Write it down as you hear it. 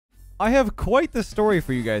I have quite the story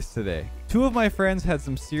for you guys today. Two of my friends had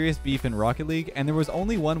some serious beef in Rocket League, and there was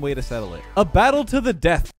only one way to settle it. A battle to the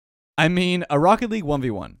death. I mean, a Rocket League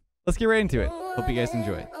 1v1. Let's get right into it. Hope you guys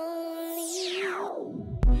enjoy.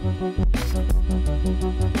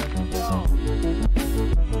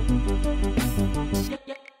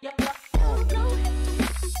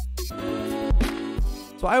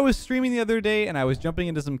 So I was streaming the other day and I was jumping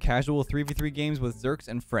into some casual 3v3 games with Zerx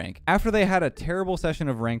and Frank after they had a terrible session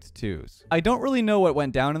of ranked 2s. I don't really know what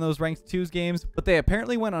went down in those ranked 2s games, but they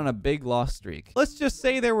apparently went on a big loss streak. Let's just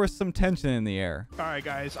say there was some tension in the air. All right,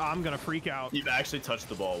 guys, I'm gonna freak out. You've actually touched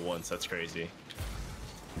the ball once. That's crazy.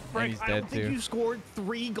 Frank, he's I dead don't think too. you scored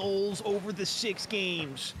 3 goals over the 6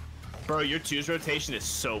 games. Bro, your 2's rotation is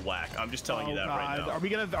so whack. I'm just telling you that right now. Are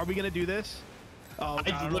we gonna do this? Oh,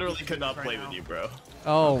 God, I literally could not play with you, bro.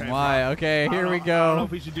 Oh Okay, my, okay, here we I don't know go.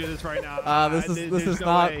 if we should do this right now. This is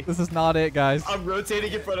no not it, guys. I'm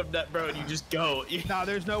rotating in front of net, bro, and you just go. No,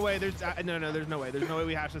 there's no way. There's no, there's no way. There's no way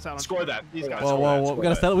we hash this out on Score that. These guys. Whoa, we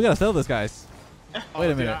gotta settle this, guys.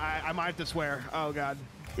 Wait a minute. I might have to swear. Oh God.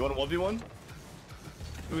 You want a 1v1?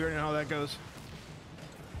 We already know how that goes.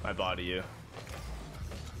 I body you.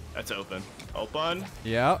 That's open. Open.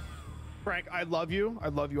 Yeah. Frank, I love you. I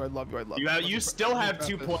love you. I love you. I love you. You still have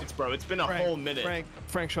 2 points, bro. It's been a whole minute.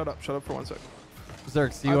 Frank, shut up. Shut up for 1 sec.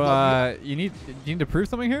 Zerx, you need to prove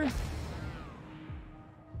something here?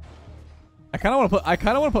 I kind of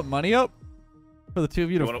want to put money up for the two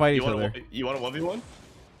of you to fight each other. You want a 1v1?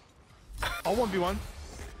 I'll 1v1.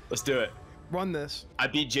 Let's do it. Run this. I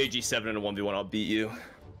beat JG7 in a 1v1. I'll beat you.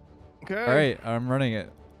 Okay. All right, I'm running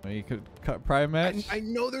it. You could cut prime match. I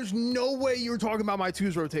know there's no way you were talking about my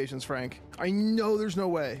 2's rotations, Frank. I know there's no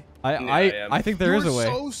way. I think there is a way.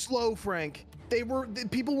 You were so slow, Frank.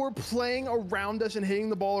 People were playing around us and hitting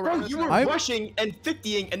the ball around us. You were rushing and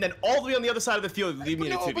 50ing, and then all the way on the other side of the field, leaving me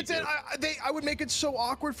in a 2v2. But then I would make it so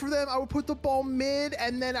awkward for them. I would put the ball mid,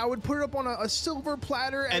 and then I would put it up on a silver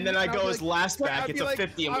platter. And then I go as last back. It's a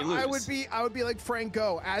 50, and we lose. I would be like, Frank,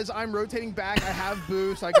 go. As I'm rotating back, I have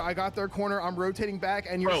boost. I got their corner. I'm rotating back,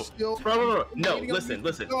 and you're still. Bro. No, listen.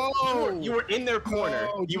 Go. You were in their corner.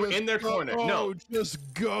 You were in their corner. No, just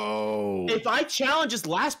go. If I challenge as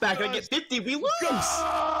last back and I get 50, we lose.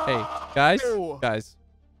 Hey, guys.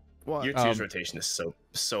 What? Your 2's rotation is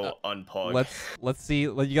so unpogged. Let's see.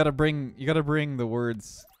 You gotta bring the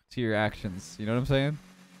words to your actions. You know what I'm saying?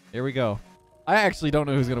 Here we go. I actually don't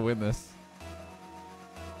know who's gonna win this.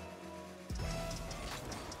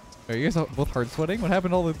 Are you guys both hard sweating? What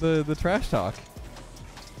happened to all the trash talk?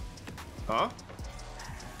 Huh?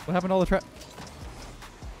 What happened to all the trash?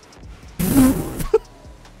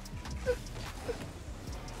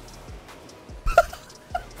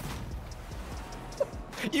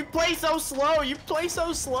 You play so slow. You play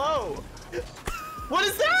so slow. What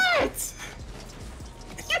is that?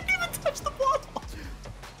 You didn't even touch the ball.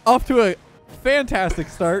 Off to a fantastic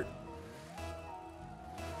start.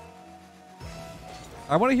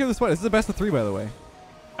 I want to hear this one. This is the best of 3, by the way.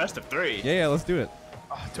 Best of 3? Yeah, let's do it.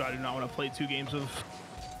 Oh, dude, I do not want to play 2 games of.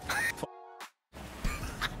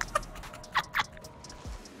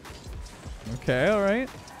 Okay, all right.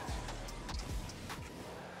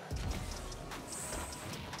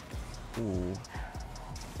 Ooh.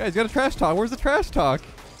 Guys, got a trash talk. Where's the trash talk?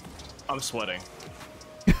 I'm sweating.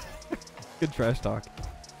 Good trash talk.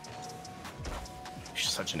 You're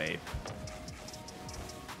such an ape.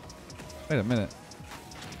 Wait a minute.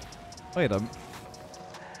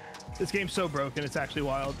 This game's so broken, it's actually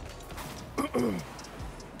wild. What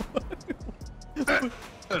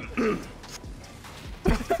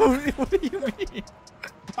do you mean?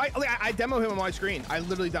 I demo him on my screen. I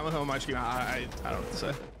literally demo him on my screen. I don't know what to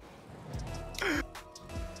say.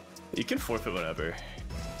 You can forfeit whatever.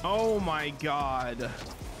 Oh my God.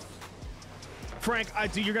 Frank,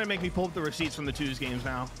 dude, you're gonna make me pull up the receipts from the 2's games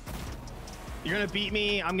now. You're gonna beat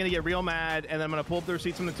me. I'm gonna get real mad, and then I'm gonna pull up the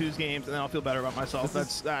receipts from the 2's games, and then I'll feel better about myself.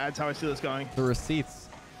 That's how I see this going. The receipts.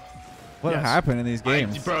 What happened in these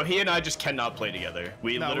games? Bro, he and I just cannot play together.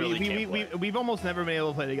 We've almost never been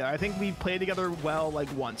able to play together. I think we played together well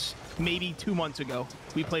like once, maybe 2 months ago.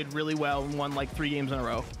 We played really well and won like 3 games in a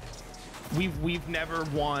row. We've never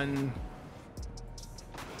won.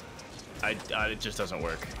 It just doesn't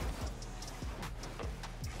work.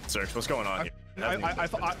 Zerx, what's going on here? I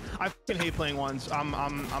fucking hate playing ones. I'm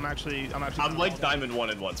like Diamond 1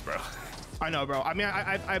 and once, bro. I know, bro. I mean,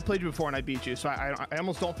 I played you before and I beat you, so I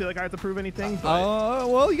almost don't feel like I have to prove anything. But...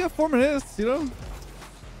 well, you got 4 minutes, you know.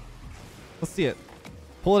 Let's see it.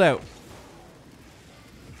 Pull it out.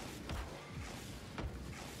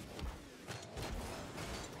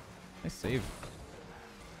 Nice save.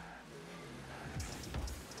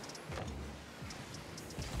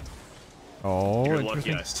 Oh, You're lucky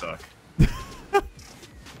interesting. I suck.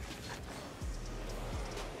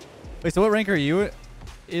 Wait, so what rank are you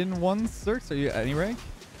in ones, Zerx? Are you at any rank?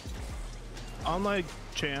 I'm like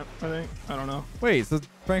champ, I think. I don't know. Wait, so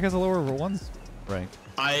Frank has a lower ones rank.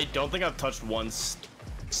 I don't think I've touched once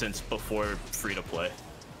since before free to play.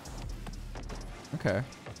 Okay.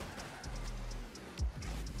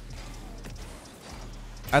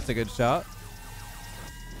 That's a good shot.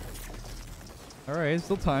 All right,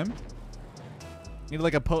 still time. Need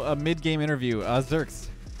like a mid-game interview. Zerx,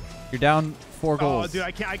 you're down 4 goals. Oh, dude,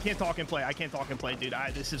 I can't talk and play. I can't talk and play, dude.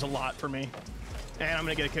 This is a lot for me. And I'm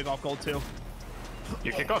gonna get a kickoff goal too.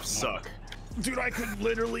 Your kickoffs suck. Dude, I could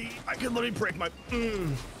literally break my.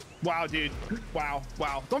 Wow, dude. Wow.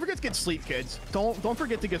 Don't forget to get sleep, kids. Don't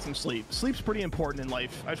forget to get some sleep. Sleep's pretty important in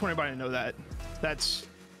life. I just want everybody to know that. That's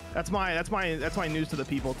my news to the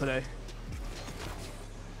people today.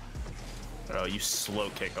 Oh, you slow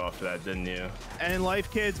kick off that, didn't you? And in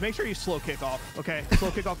life, kids, make sure you slow kick off. Okay,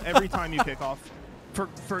 slow kick off every time you kick off.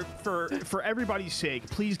 For everybody's sake,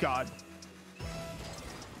 please God.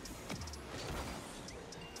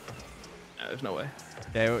 There's no way.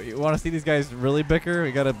 Yeah, you want to see these guys really bicker?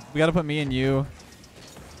 We gotta put me and you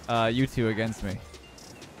two against me.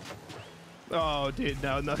 Oh, dude,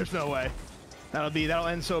 no, there's no way. That'll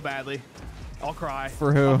end so badly. I'll cry.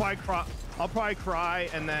 For who? I'll probably cry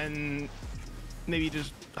and then maybe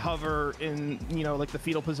just hover in, you know, like the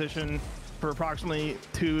fetal position for approximately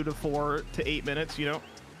 2 to 4 to 8 minutes, you know?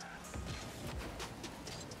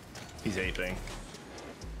 He's aping.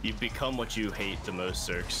 You've become what you hate the most,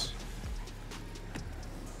 Zerx.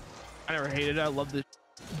 I never hated it. I loved it.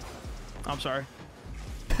 I'm sorry.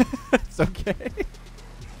 It's okay.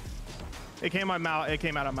 It came out of my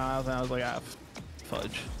mouth and I was like, ah,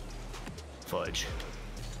 fudge. Fudge.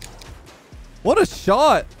 What a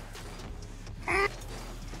shot!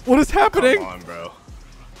 What is happening? Come on, bro.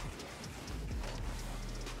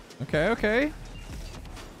 Okay.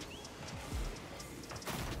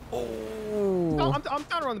 No, Oh. I'm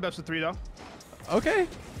down to run the best of 3 though. Okay.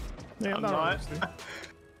 Yeah, I'm down to run not. the best of 3.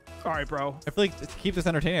 All right, bro. I feel like to keep this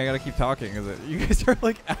entertaining, I gotta keep talking. Cause you guys are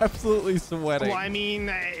like absolutely sweating. Well, I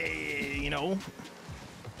mean, you know.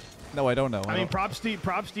 No, I don't know. I mean, props to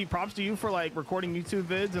you for like recording YouTube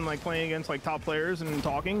vids and like playing against like top players and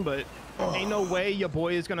talking, but ain't no way your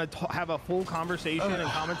boy is gonna have a full conversation and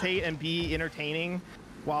commentate and be entertaining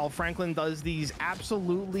while Franklin does these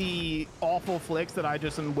absolutely awful flicks that I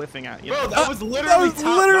just am whiffing at. You know? Bro, that was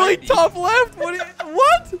literally top left.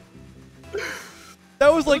 What?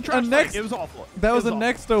 That was like a Trash next. flick. It was awful. That was It a awful.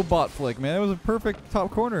 Nexto bot flick, man. It was a perfect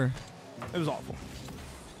top corner. It was awful.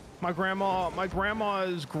 My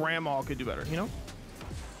grandma's grandma could do better, you know?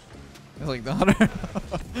 It was like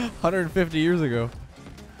 150 years ago.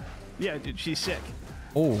 Yeah, dude, she's sick.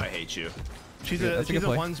 Oh, I hate you. She's Yeah, a that's a good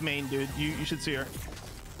play. ones main, dude. You should see her.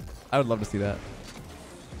 I would love to see that.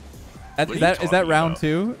 What are Is you that talking round about?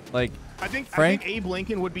 2? Like I think Frank? Abe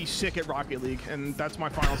Lincoln would be sick at Rocket League, and that's my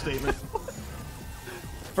final statement.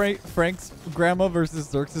 Frank's grandma versus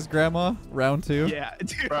Zerx's grandma, round 2. Yeah,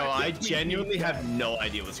 dude. Bro, I genuinely have no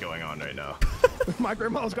idea what's going on right now. My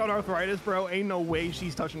grandma's got arthritis, bro. Ain't no way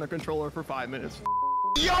she's touching the controller for 5 minutes.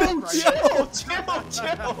 Yo,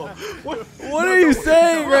 chill. What are you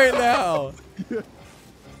saying right now?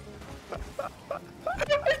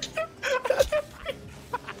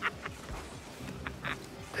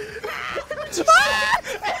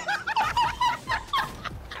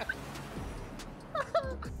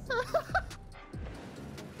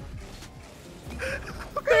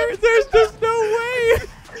 There's just no way.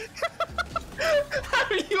 How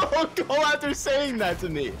do you all go after saying that to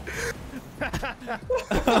me?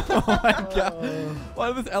 Oh my god. Why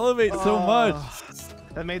did this elevate so much?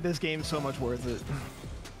 That made this game so much worth it.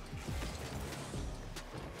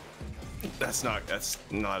 That's not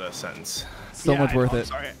a sentence. So much I know, worth I'm it.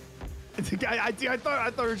 Sorry. I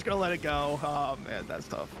thought we were just gonna let it go. Oh man, that's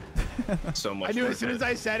tough. So much. I knew worth as soon it. as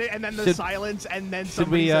I said it, and then the Should- silence, and then should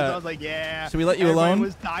somebody we, said, it, I was like, yeah. should we let you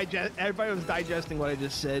alone? Everybody was digesting what I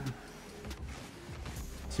just said.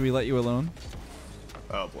 Should we let you alone?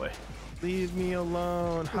 Oh boy. Leave me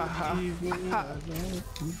alone. Ha, ha.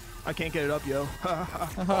 I can't get it up, yo.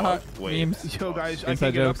 Wait. Memes. Yo, guys, I Inside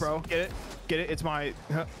can't get it up, jokes. bro. Get it? Get it? It's my.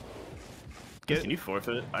 Get it? Can you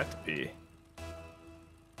forfeit it? I have to pee.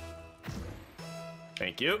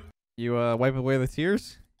 Thank you. You wipe away the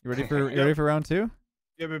tears? You ready for round 2?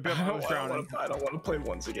 Yeah, but I was drowning. I don't want to play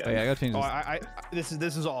once again. Oh yeah, I gotta change Oh, this.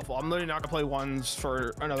 this is awful. I'm literally not gonna play ones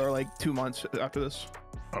for another like 2 months after this.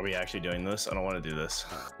 Are we actually doing this? I don't want to do this.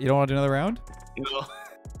 You don't want to do another round? No.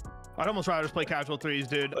 I'd almost rather just play casual threes,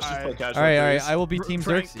 dude. Let's just play casual All right. threes. I will be Team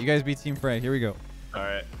Frank. Zerx. You guys be Team Frank. Here we go. All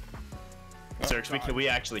right. Zerx, we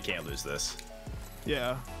actually can't lose this.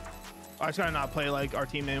 Yeah. I just gotta not play like our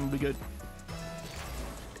team name would be good.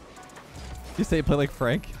 You say play like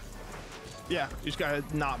Frank? Yeah, you just gotta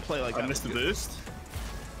not play like that. I missed the boost.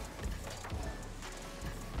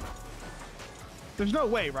 There's no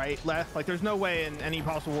way, right, Leth? Like, there's no way in any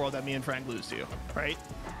possible world that me and Frank lose to you, right?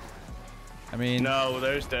 I mean, No,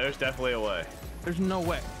 there's definitely a way. There's no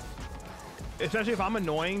way. Especially if I'm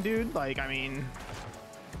annoying, dude. Like, I mean,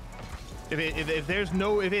 if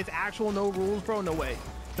it's actual no rules, bro, no way.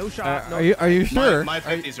 No shot. No. are you sure? My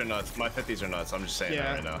 50s are nuts. My 50s are nuts. I'm just saying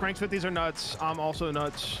that right Yeah, now. Frank's 50s are nuts. I'm also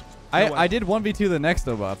nuts. No way. I did 1v2 the next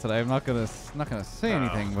Obot today. I'm not gonna say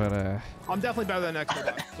anything, but I'm definitely better than next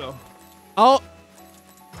guy, so. oh,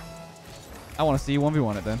 I want to see you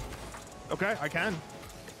 1v1 it then. Okay, I can.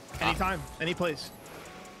 Anytime, any place.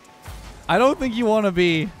 I don't think you want to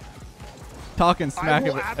be talking smack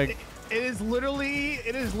of it. It is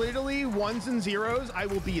literally ones and zeros. I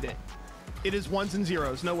will beat it. It is ones and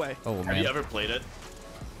zeros. No way. Oh man. Have you ever played it?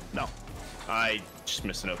 No. I just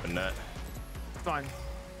missed an open net. Fine.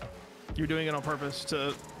 You're doing it on purpose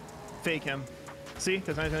to fake him. See?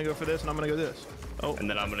 Because I'm going to go for this and I'm going to go this. Oh. And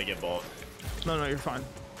then I'm gonna get balled. No, you're fine.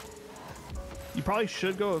 You probably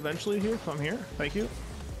should go eventually here, so I'm here. Thank you.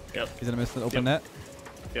 Yep. He's gonna miss the open net.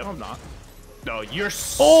 Yep. No, I'm not. No, you're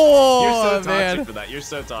so Oh toxic man. for that. You're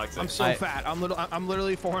so toxic. I'm so fat. I'm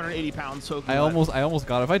literally 480 pounds. So I almost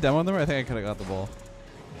got it. If I demoed them, I think I could have got the ball.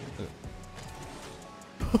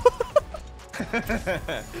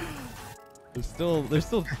 There's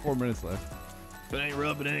still 4 minutes left. If it ain't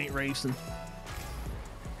rubbing, it ain't racing.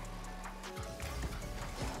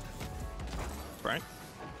 Frank?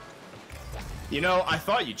 You know, I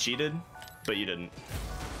thought you cheated, but you didn't.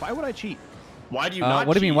 Why would I cheat? Why do you not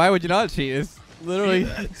What do you mean? cheat? Why would you not cheat? It's literally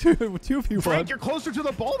two of you. Frank, you're closer to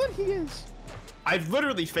the ball than he is. I've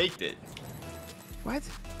literally faked it. What?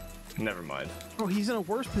 Never mind. Bro, he's in a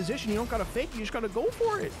worse position. You don't gotta fake. You just gotta go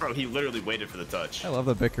for it. Bro, he literally waited for the touch. I love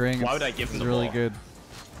the bickering. Why would I give him It's the really ball? good.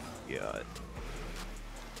 Yeah.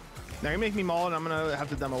 Now you make me maul, and I'm gonna have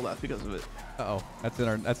to demo Leth because of it. Uh-oh. That's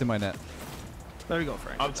in my net. There you go,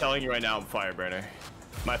 Frank. I'm telling you right now, I'm Fireburner.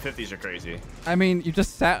 My 50s are crazy. I mean, you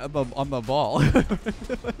just sat on the ball.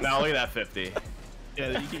 Now look at that 50.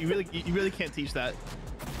 Yeah, you really can't teach that.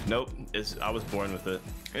 Nope, I was born with it.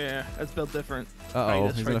 Yeah, that's built different. Uh-oh. Right,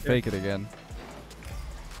 He's that's gonna right there. fake it again.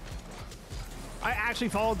 I actually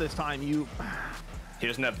followed this time. You. He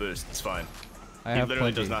doesn't have boost. It's fine. I He have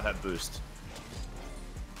literally plenty. does not have boost.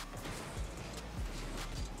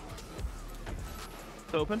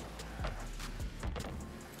 It's open.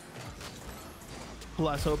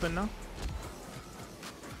 Less open now.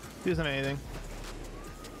 He doesn't have anything.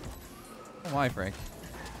 Why, Frank?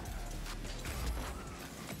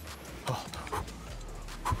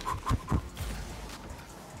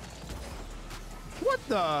 What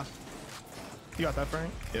the? You got that,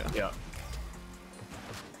 Frank? Yeah. Yeah.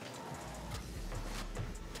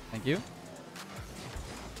 Thank you.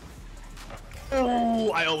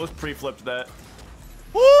 Oh, I almost pre-flipped that.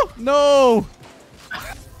 Oh no!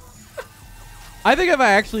 I think if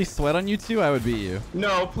I actually sweat on you two, I would beat you.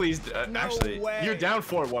 No, please. No actually, way. you're down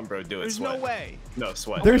 4-1, bro. Do it. There's Sweat. no way. No,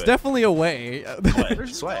 sweat. There's do it. definitely a way. Sweat.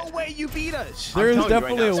 There's Sweat. no way you beat us. There is telling you right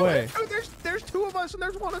definitely now, a way. There's two of us and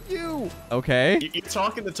there's one of you. Okay. You're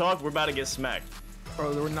talking the talk. We're about to get smacked.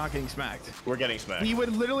 Bro, we're not getting smacked. We're getting smacked. We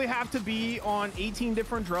would literally have to be on 18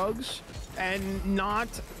 different drugs and not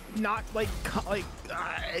like you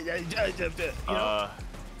know.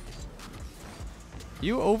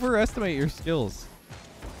 You overestimate your skills.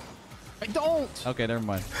 I don't. Okay, never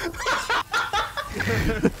mind.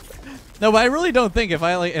 No, but I really don't think if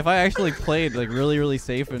I actually played like really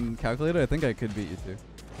safe and calculated, I think I could beat you two.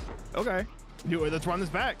 Okay. Let's run this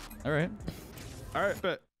back. All right. All right,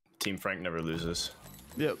 but Team Frank never loses.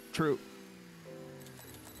 yep, true.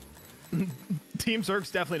 Team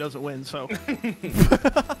Zerx definitely doesn't win, so.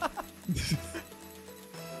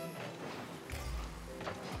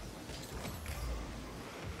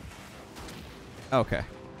 Okay.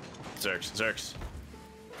 Zerx.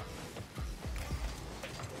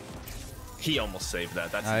 He almost saved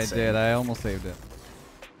that. That's I insane. did. I almost saved it.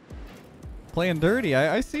 Playing dirty.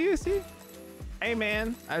 I see. I see. Hey,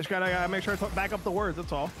 man, I just gotta make sure I back up the words.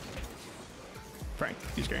 That's all. Frank,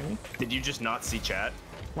 you scaring me? Did you just not see chat?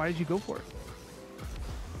 Why did you go for it?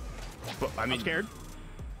 Well, I mean, I'm scared.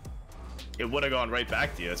 It would have gone right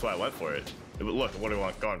back to you. That's why I went for it. Look, it would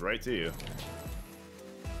have gone right to you.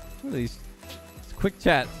 What are these? It's quick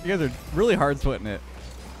chat. You guys are really hard sweating it.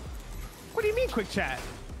 What do you mean, quick chat?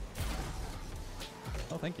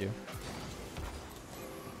 thank you.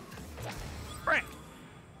 Frank.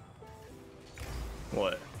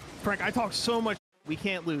 What? Frank, I talk so much. We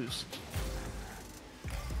can't lose.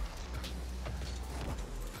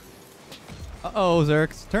 Uh-oh,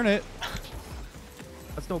 Zerx. Turn it.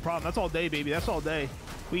 That's no problem. That's all day, baby. That's all day.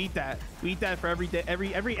 We eat that. We eat that for every day.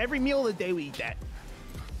 Every meal of the day, we eat that.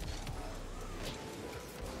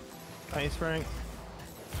 Nice, Frank.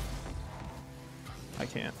 I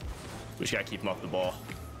can't. We just gotta keep him off the ball.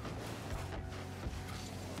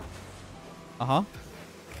 Uh-huh.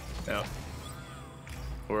 Yeah.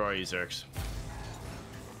 Where are you, Zerx?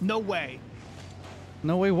 No way.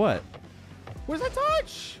 No way, what? Where's that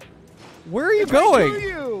touch? Where are you It's going? Right to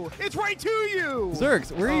you. It's right to you.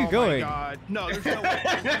 Zerx, where are you Oh going? my God. No, there's no way.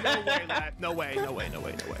 There's no way, Leth. No way. No way. No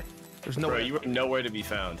way. No way. There's no Bro, way. you were nowhere to be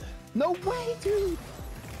found. No way, dude.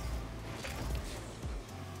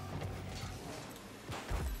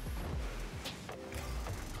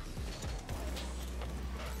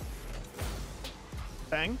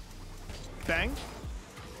 Bang. Bang.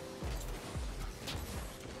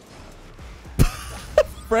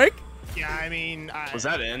 Frank? Yeah, I mean, Was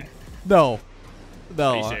that in? No.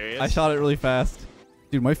 No. Are you serious? I shot it really fast.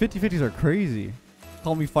 Dude, my 50-50s are crazy.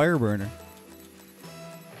 Call me Fireburner.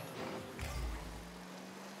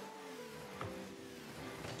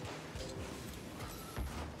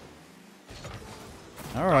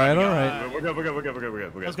 All right, all right. We're good. We're good. We're good. We're good. We're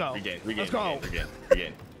good. We're good. Let's go. Regain. Let's go. Regain.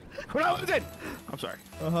 Regain. No, it's in. I'm sorry.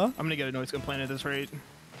 Uh-huh. I'm gonna get a noise complaint at this rate.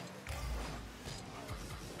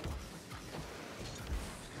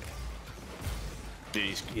 Dude,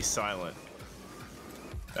 he's silent.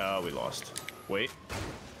 Oh, we lost. Wait.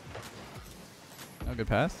 No good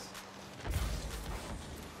pass.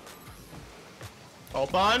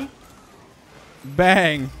 Hold on.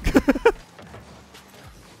 Bang.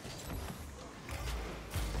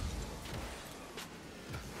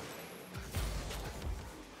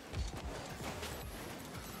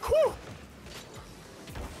 Whew.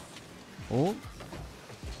 Oh.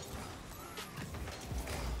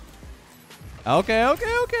 Okay,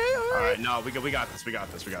 okay, okay. All All right. right, no, we got this. We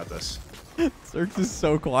got this. We got this. Zerx is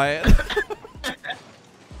so quiet.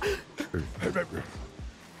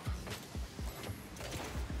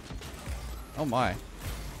 Oh my.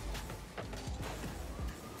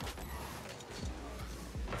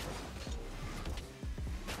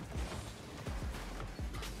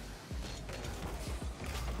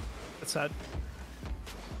 That's sad.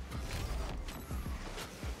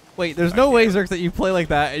 Wait, there's no way, Zerx, that you play like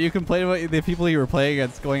that and you complain about the people you were playing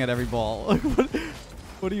against going at every ball. Like,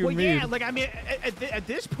 what do you Well, mean? yeah, like, I mean, at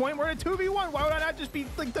this point, we're at 2v1. Why would I not just be,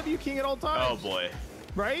 like, W King at all times? Oh, boy.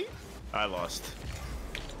 Right? I lost.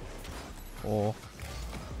 Oh.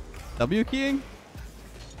 W keying?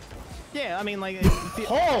 Yeah, I mean, like...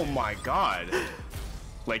 Oh, my God.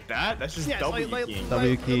 Like that? That's just yeah, W like, keying.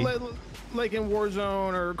 W key. Like in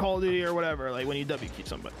Warzone or Call of Duty or whatever, like when you W key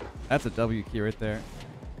somebody. That's a W key right there.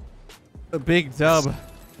 A big dub.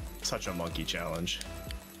 Such a monkey challenge.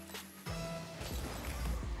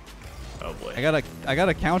 Oh boy. I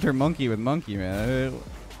gotta counter monkey with monkey, man.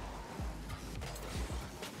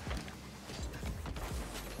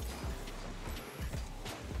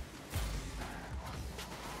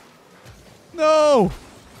 No!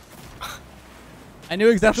 I knew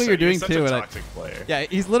exactly what you're doing such too. A And toxic player. yeah,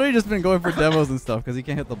 he's literally just been going for demos and stuff because he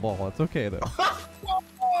can't hit the ball. It's okay though.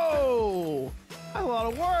 Whoa! That's a lot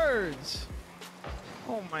of words.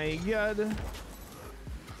 Oh my God.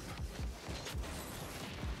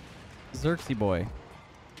 Xerxy boy.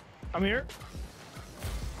 I'm here.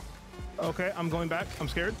 Okay, I'm going back. I'm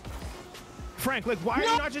scared. Frank, like, why are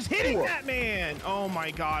you not just hitting that man? Oh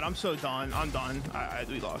my God, I'm so done. I'm done.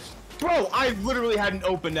 We lost. Bro, I literally had an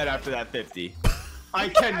open net after that 50. I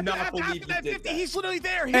cannot believe you did that. He's literally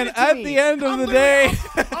there. He And hit it to at me. the end of I'm the literally-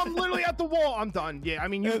 day, I'm literally at the wall. I'm done. Yeah, I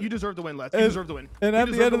mean, you deserve to win, Leth. You deserve to win. and You at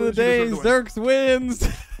the deserve end of to the lose. You day, deserve to win. Xerx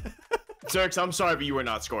wins. Zerx, I'm sorry, but you were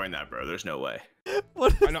not scoring that, bro. There's no way.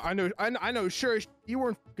 What? I know. Sure, you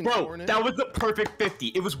weren't fucking Bro, scoring it. that was the perfect 50.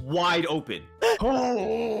 It was wide open.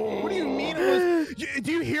 What do you mean it was?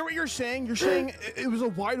 Do you hear what you're saying? You're saying it was a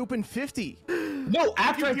wide open 50. No,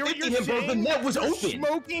 after I You hear what 50 you're him, bro, the saying? net was You're open.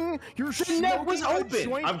 Smoking. You're smoking. net was a open.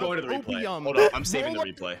 joint I'm going to the of replay. opium. Hold up, I'm saving the Roll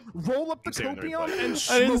up- replay. Roll up the I'm saving the copium replay. and I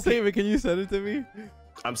smoke didn't it. save it. Can you send it to me?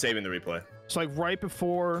 I'm saving the replay. It's like right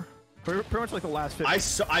before, pretty much like the last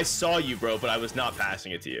 50. I saw you, bro, but I was not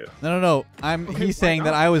passing it to you. No. Okay, He's why saying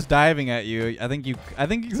that not? I was diving at you. I think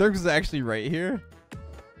Xerx is actually right here.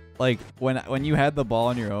 Like when you had the ball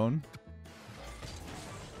on your own.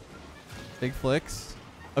 Big flicks.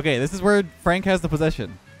 Okay, this is where Frank has the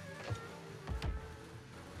possession.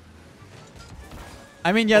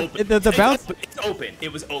 I mean, yeah, Open. the bounce. It's open.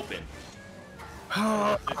 It was open.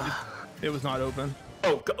 It was not open.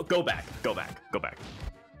 Oh, go back. Go back. Go back.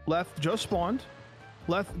 Leth just spawned.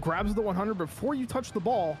 Leth grabs the 100 before you touch the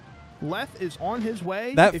ball. Leth is on his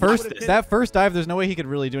way. That If you first would've hit- that first dive, there's no way he could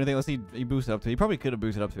really do anything unless he boosted up to it. He probably could have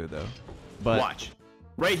boosted up to it though. But Watch.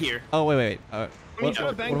 Right here. oh wait. What should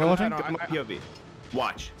have banged am I on watching? that. Go to my POV.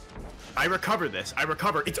 Watch. I recover this. I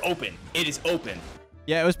recover. It's open. It is open.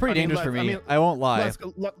 Yeah, it was pretty I mean, dangerous for Leth- me. I mean, I won't lie.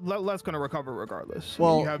 Let's gonna recover regardless. I mean,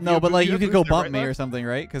 Well, you have- no, but like you have could go boost there, bump right, me Leth? or something,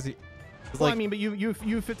 right? Because he. Well, Like, I mean, but you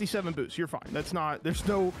have 57 boosts. You're fine. That's not. There's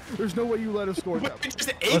no way you let us score that. It just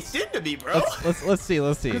aced into me, bro. let's see.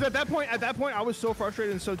 Because at that point, I was so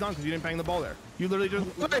frustrated and so done because you didn't bang the ball there. You literally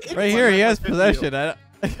just right here, he has possession. I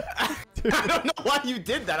don't know why you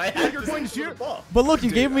did that. I had You're to going shoot the zero- ball. But look,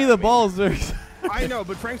 you gave me the balls. I know,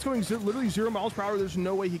 but Frank's going literally 0 miles per hour. There's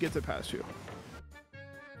no way he gets it past you.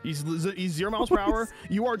 He's 0 miles per hour.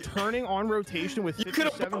 You are turning on rotation with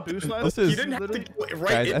 57 boost left. This is You didn't have to literally- go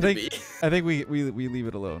right Guys, into me. I think we leave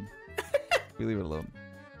it alone. We leave it alone.